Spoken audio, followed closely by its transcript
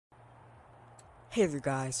Hey there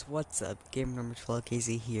guys, what's up? Gamer number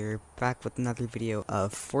 12KZ here, back with another video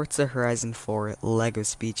of Forza Horizon 4 LEGO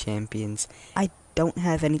Speed Champions. I don't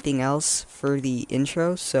have anything else for the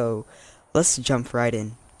intro, so let's jump right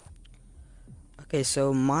in. Okay,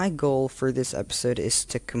 so my goal for this episode is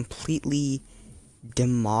to completely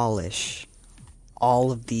demolish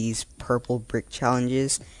all of these purple brick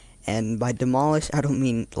challenges, and by demolish I don't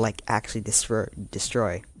mean like actually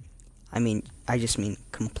destroy. I just mean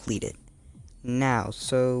complete it. Now,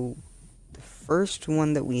 so the first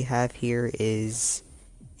one that we have here is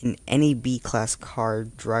in any B-class car,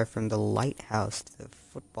 drive from the lighthouse to the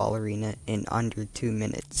football arena in under 2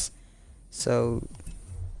 minutes. So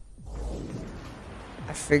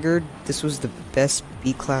I figured this was the best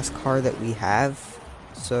B-class car that we have.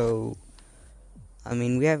 So I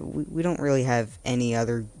mean, we don't really have any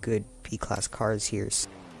other good B-class cars here. So,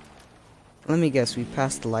 let me guess, we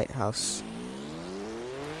passed the lighthouse.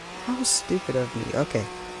 How stupid of me. Okay.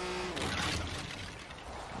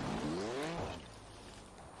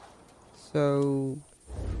 So,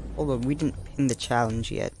 hold on, we didn't pin the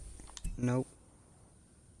challenge yet. Nope.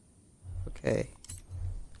 Okay.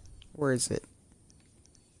 Where is it?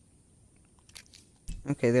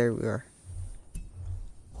 Okay, there we are.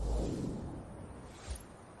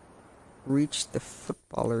 Reach the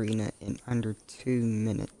football arena in under 2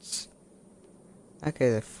 minutes.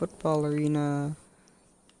 Okay, the football arena...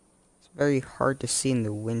 very hard to see in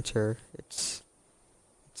the winter. It's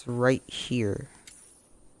right here.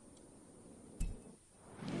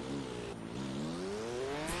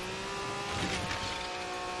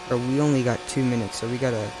 Or we only got 2 minutes, so we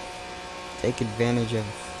gotta take advantage of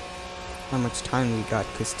how much time we got,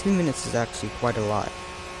 because 2 minutes is actually quite a lot.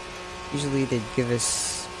 Usually they'd give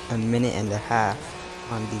us a minute and a half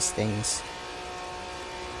on these things.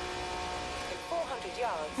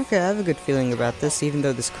 Okay, I have a good feeling about this, even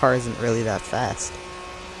though this car isn't really that fast.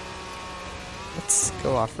 Let's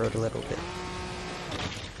go off-road a little bit.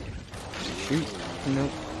 Shoot.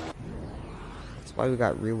 Nope. That's why we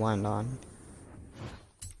got rewind on.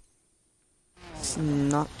 It's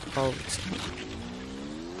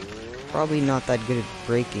probably not that good at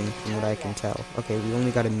braking from what I can tell. Okay, we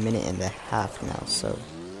only got a minute and a half now, so...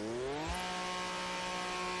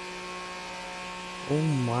 oh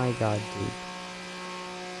my god, dude.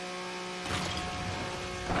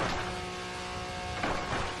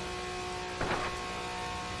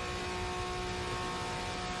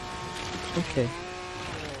 Okay.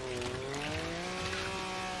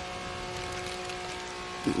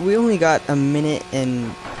 We only got a minute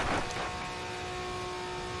and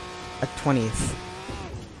a 20th.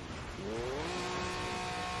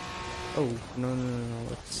 Oh, no.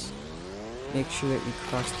 Let's make sure that we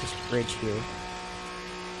cross this bridge here.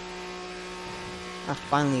 Ah,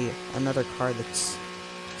 finally, another car that's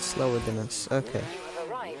slower than us. Okay. You have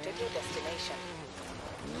arrived at your destination.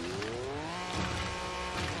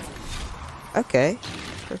 Okay,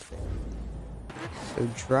 perfect. So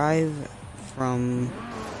drive from...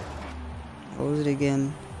 what was it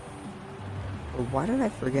again? Oh, why did I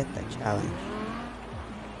forget that challenge?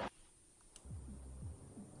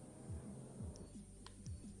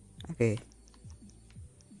 Okay.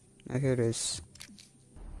 Now here it is.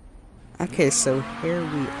 Okay, so here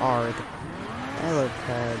we are. The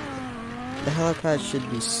helipad. The helipad should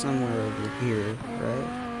be somewhere over here, right?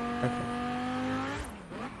 Okay.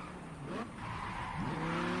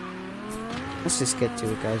 Let's just get to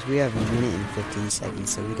it, guys. We have a minute and 15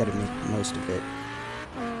 seconds, so we gotta make the most of it.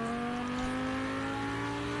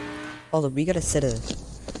 Although, we gotta set a...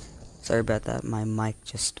 sorry about that, my mic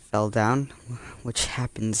just fell down, which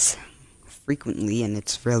happens frequently, and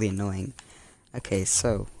it's really annoying. Okay,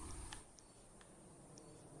 so...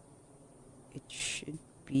 it should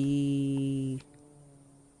be...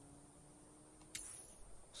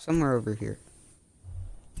 somewhere over here.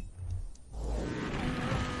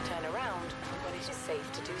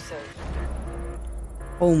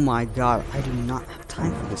 Oh my god, I do not have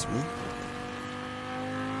time for this, man.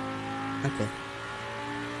 Okay.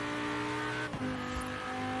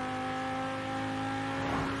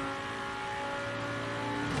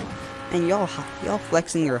 And y'all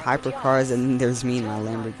flexing your hypercars, and then there's me in my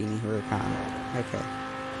Lamborghini Huracan. Okay.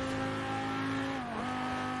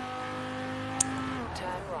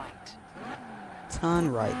 Turn right.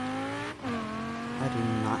 Turn right. I do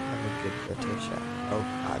not have a good British accent. Oh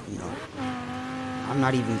god, no. I'm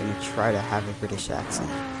not even gonna try to have a British accent.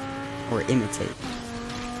 Or imitate.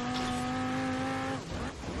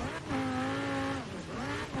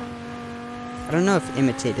 I don't know if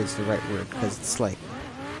imitate is the right word, because it's like...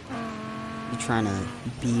 you're trying to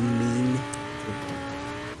be mean.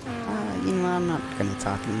 You know, I'm not gonna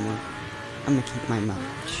talk anymore. I'm gonna keep my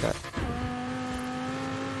mouth shut.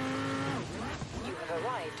 You have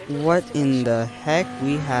arrived at your What in destination. the heck?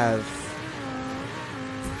 We have...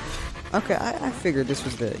 Okay, I figured this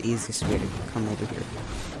was the easiest way to come over here.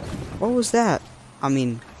 What was that? I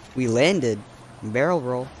mean, we landed. Barrel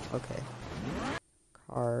roll. Okay.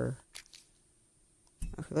 Car.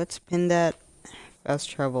 Okay, let's pin that. Fast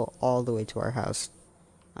travel all the way to our house.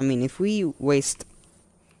 I mean, if we waste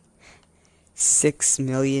 6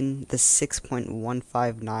 million, the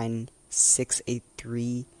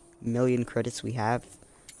 6.159683 million credits we have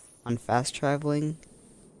on fast traveling,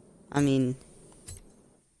 I mean,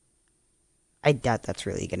 I doubt that's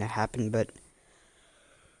really gonna happen, but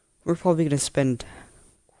we're probably gonna spend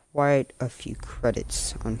quite a few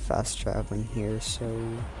credits on fast traveling here, so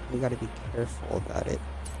we gotta be careful about it.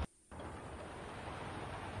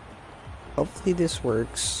 Hopefully this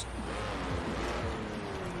works.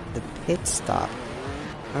 The pit stop.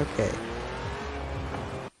 Okay.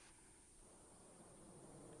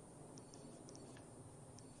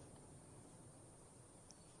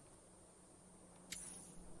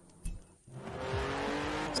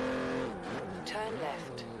 Turn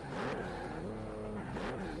left.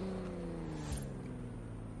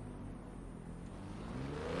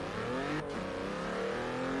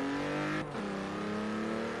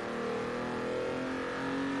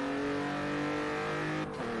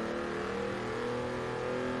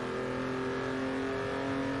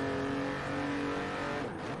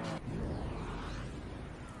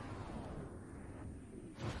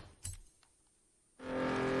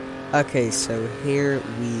 Okay, so here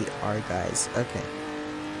we are, guys. Okay.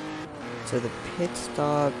 So the pit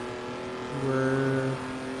stop, we're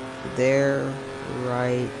there,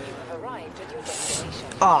 right? You have arrived at your destination.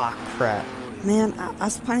 Aw, crap. Man, I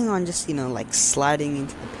was planning on just, you know, like, sliding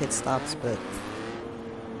into the pit stops, but...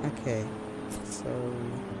 Okay, so...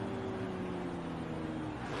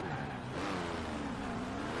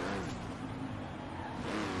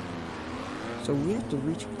 So we have to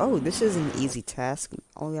reach... Oh, this is an easy task.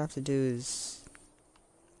 All we have to do is...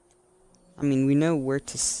 I mean, we know where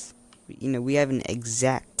to... You know, we have an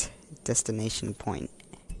exact destination point.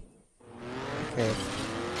 Okay.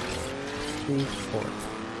 3, 4.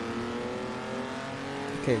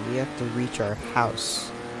 Okay, we have to reach our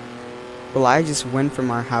house. Well, I just went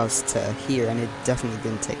from our house to here, and it definitely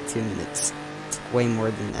didn't take 2 minutes. It's way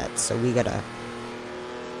more than that, so we gotta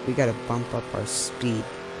bump up our speed.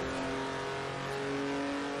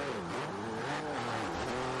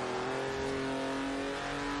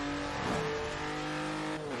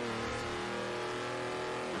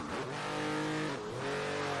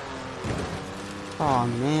 Aw,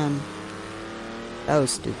 man. That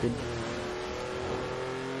was stupid.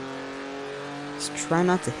 Just try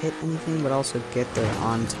not to hit anything, but also get there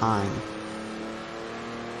on time.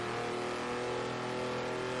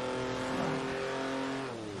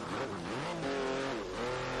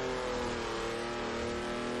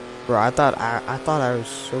 Bro, I thought I was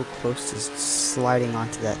so close to sliding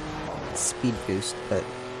onto that speed boost, but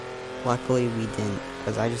luckily we didn't,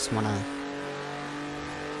 because I just want to,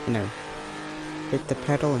 you know, hit the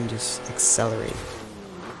pedal and just accelerate.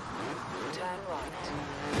 Turn right.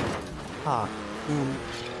 Ah, man.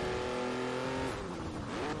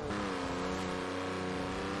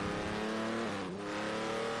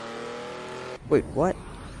 Wait, what?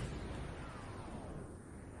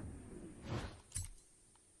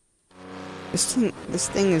 This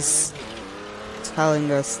thing is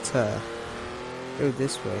telling us to go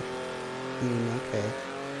this way. I mean, okay.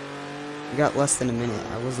 We got less than a minute.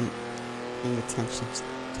 I wasn't paying attention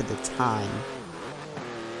to the time.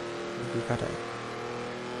 We gotta be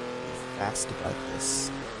fast about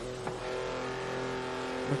this.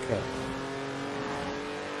 Okay.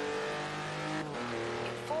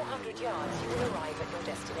 In 400 yards, you will arrive at your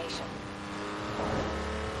destination.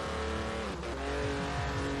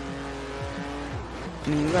 I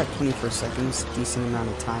mean, we got 24 seconds, decent amount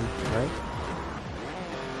of time, right?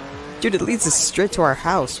 Dude, it leads us straight to our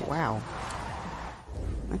house, wow.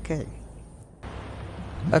 Okay.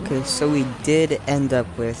 Okay, so we did end up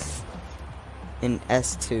with an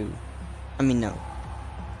S2. I mean, no.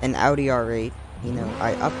 An Audi R8. You know,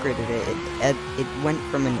 I upgraded it. It went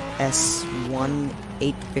from an S1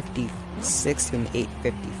 856 to an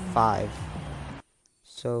 855.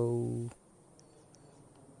 So...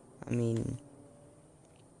 I mean...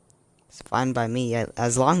 It's fine by me,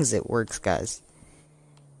 as long as it works, guys.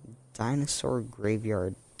 Dinosaur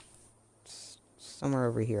graveyard. Somewhere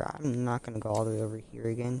over here. I'm not gonna go all the way over here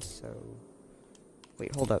again, so...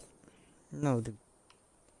 Wait, hold up. No,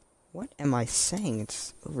 what am I saying?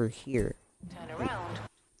 It's over here. Turn around.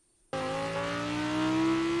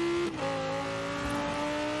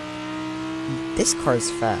 This car is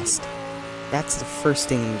fast. That's the first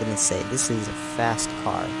thing I'm gonna say. This is a fast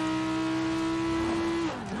car.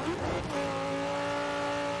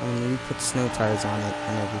 And we put snow tires on it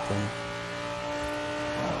and everything.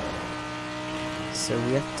 So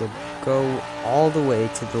we have to go all the way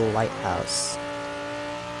to the lighthouse.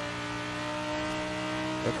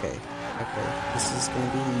 Okay, this is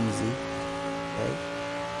gonna be easy. Okay.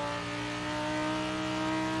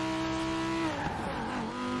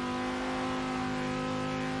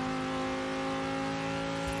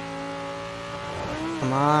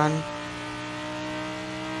 Come on.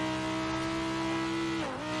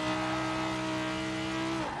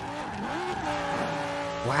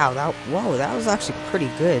 Wow, that was actually pretty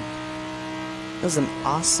good. That was an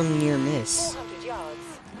awesome near miss. 400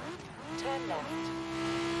 yards. Turn left.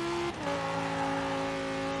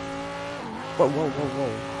 Whoa.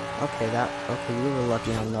 Okay, we were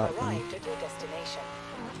lucky on that one. Arrived at your destination.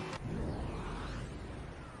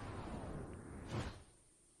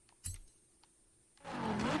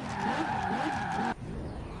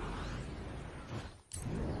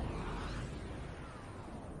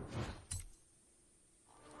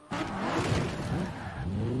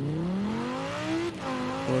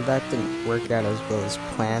 Well, that didn't work out as well as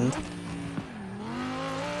planned.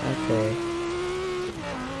 Okay.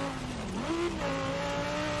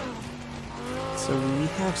 So we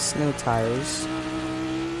have snow tires,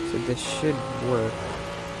 so this should work.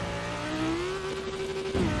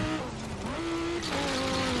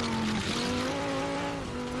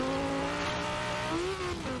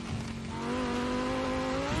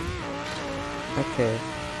 Okay.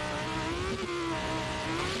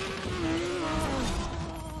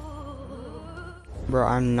 Bro,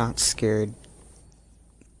 I'm not scared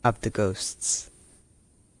of the ghosts.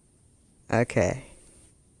 Okay.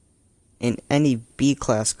 In any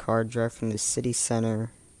B-class car, drive from the city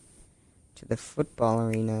center to the football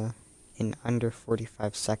arena in under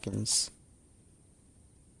 45 seconds.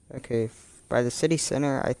 Okay, by the city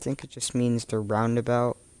center, I think it just means the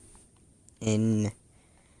roundabout in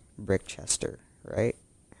Brickchester, right?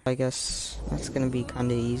 I guess that's gonna be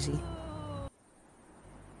kinda easy.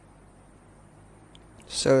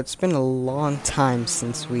 So it's been a long time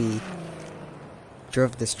since we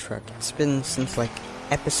drove this truck. It's been since like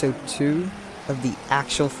episode 2 of the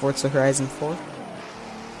actual Forza Horizon 4.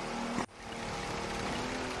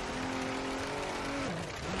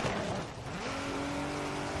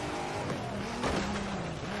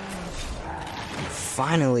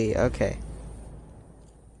 Finally, okay.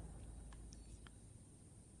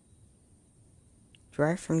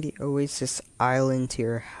 Drive from the Oasis Island to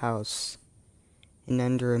your house in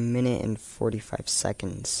under 1 minute and 45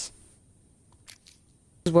 seconds.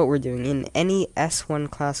 This is what we're doing. In any S1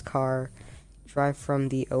 class car, drive from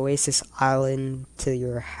the Oasis Island to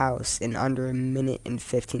your house in under 1 minute and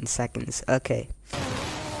 15 seconds. Okay.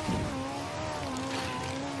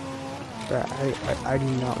 I do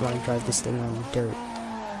not want to drive this thing on dirt.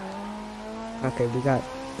 Okay, we got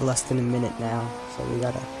less than 1 minute now, so we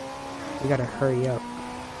gotta hurry up.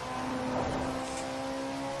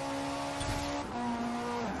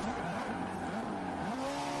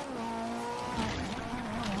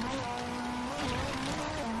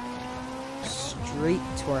 Straight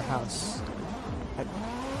to our house.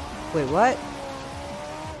 Wait, what?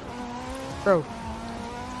 Bro.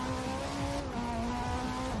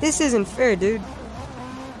 This isn't fair, dude.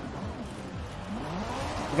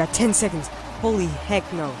 We got 10 seconds. Holy heck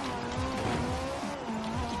no.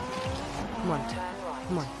 Come on.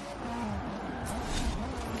 Come on.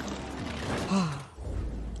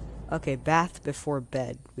 Okay, bath before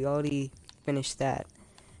bed. We already finished that.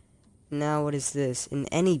 Now what is this? In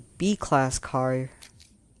any B-class car,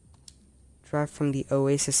 drive from the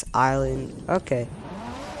Oasis Island. Okay.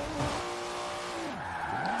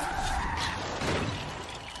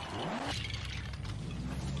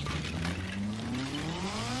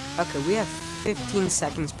 Okay, we have 15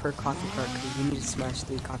 seconds per coffee cart because we need to smash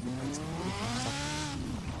 3 coffee carts.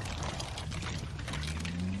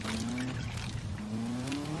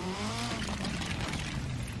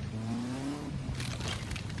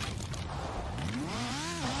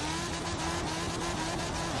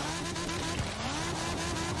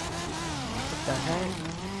 What the heck?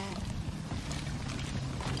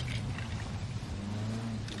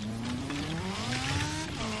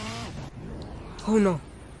 Oh no.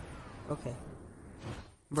 Okay.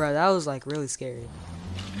 Bruh, that was like really scary.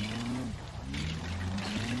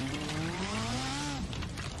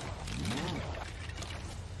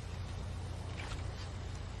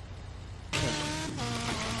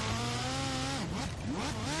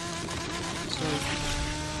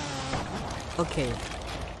 Okay.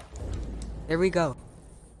 There we go.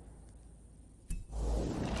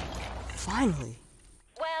 Finally.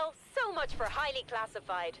 Well, so much for highly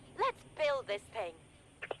classified. Let's build this thing.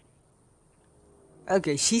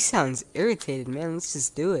 Okay, she sounds irritated, man. Let's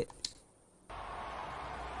just do it.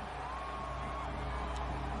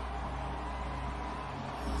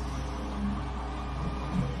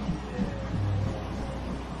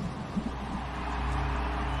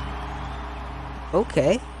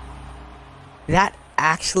 Okay. That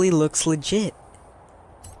actually looks legit.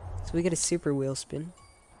 So we get a super wheel spin.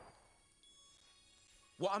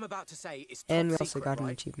 What I'm about to say is top And we also secret, got an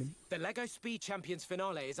right? achievement. The LEGO Speed Champions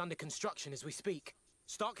finale is under construction as we speak.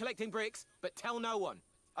 Start collecting bricks, but tell no one.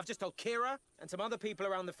 I've just told Kira and some other people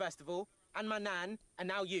around the festival, and my nan, and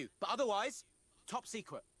now you. But otherwise, top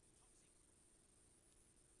secret.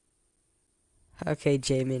 Okay,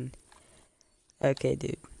 Jamin. Okay,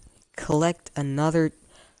 dude. Collect another...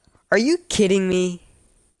 Are you kidding me?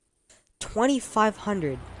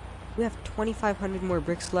 2,500. We have 2,500 more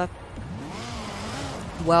bricks left.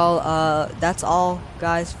 Well, that's all,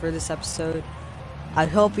 guys, for this episode. I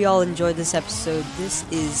hope you all enjoyed this episode. This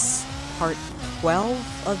is part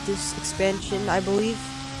 12 of this expansion, I believe.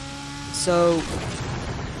 So,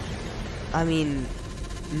 I mean,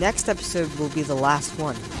 next episode will be the last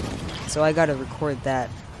one. So I gotta record that.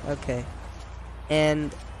 Okay.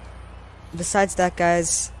 And besides that,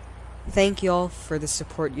 guys, thank you all for the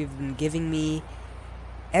support you've been giving me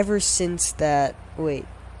ever since that... Wait.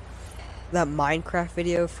 That Minecraft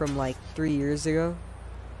video from like 3 years ago.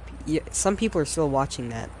 Some people are still watching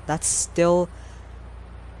that. That's still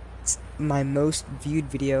my most viewed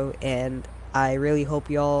video, and I really hope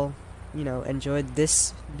y'all, you know, enjoyed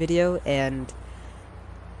this video. And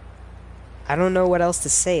I don't know what else to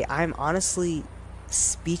say. I'm honestly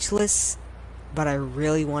speechless, but I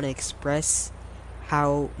really want to express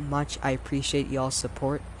how much I appreciate y'all's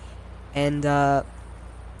support. And I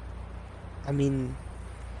mean,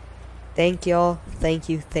 thank y'all. Thank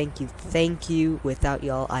you. Without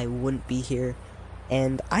y'all, I wouldn't be here.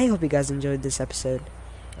 And I hope you guys enjoyed this episode.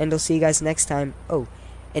 And I'll see you guys next time. Oh,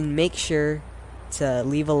 and make sure to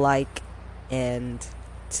leave a like and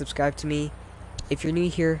subscribe to me. If you're new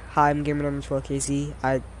here, hi, I'm Gamer Number 12KZ.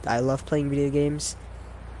 I love playing video games.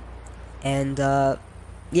 And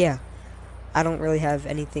yeah, I don't really have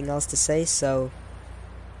anything else to say, so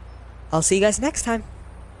I'll see you guys next time.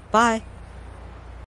 Bye.